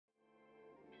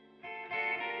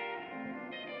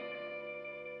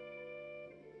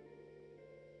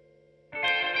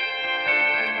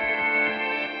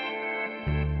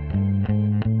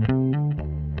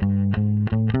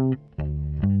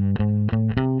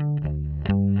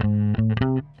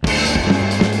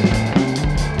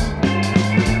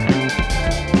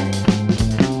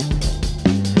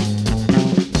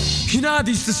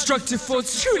destructive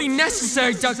thoughts truly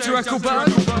necessary, Dr. Ecclebert.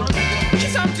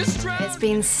 It's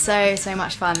been so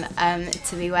much fun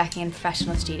to be working in a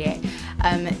professional studio.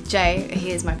 Joe, who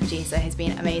is my producer, has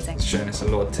been amazing. It's shown us a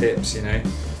lot of tips, you know.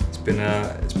 It's been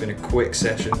a quick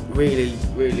session.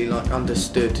 Really like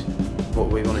understood what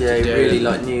we wanted to do. Yeah, really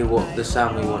like knew what the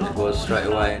sound we wanted was straight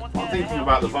away. I'm thinking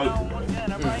about the vocal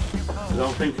though.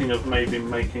 I'm thinking of maybe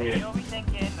making it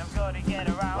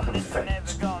like an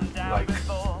effect, like,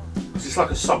 cause it's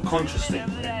like a subconscious thing.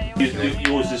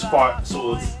 Yours is quite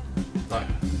sort of like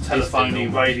telephony,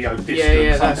 radio,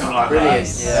 distant, something like brilliant.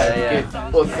 that. Yeah.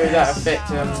 Well, through that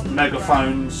effect,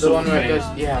 megaphones. the one where it goes,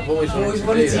 yeah, I've always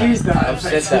wanted to use that. I've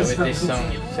said that with this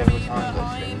song several times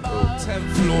actually. 10th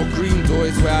floor green door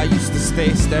is where I used to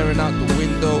stay, staring out the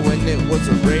window when it was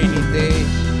a rainy day.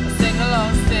 Sing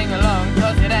along,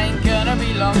 cause it ain't gonna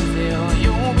be long till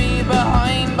you'll be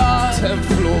behind bars. 10th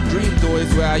floor green door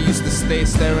is where I used to stay,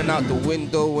 staring out the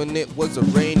window when it was a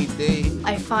rainy day.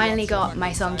 I finally got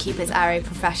my song Cupid's Arrow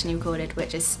professionally recorded,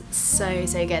 which is so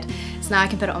good. So now I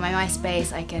can put it on my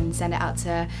MySpace, I can send it out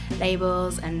to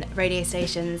labels and radio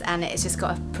stations, and it's just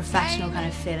got a professional kind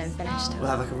of feel and finish to it. We'll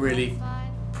have like a really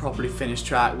properly finished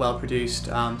track, well produced,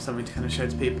 something to kind of show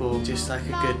to people, just like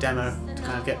a good demo to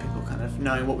kind of get people kind of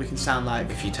knowing what we can sound like.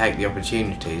 If you take the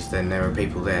opportunities, then there are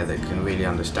people there that can really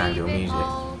understand your music.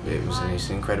 It's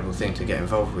an incredible thing to get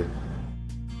involved with.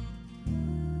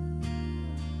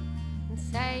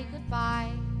 Say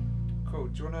goodbye. Cool,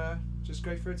 do you want to just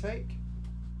go for a take?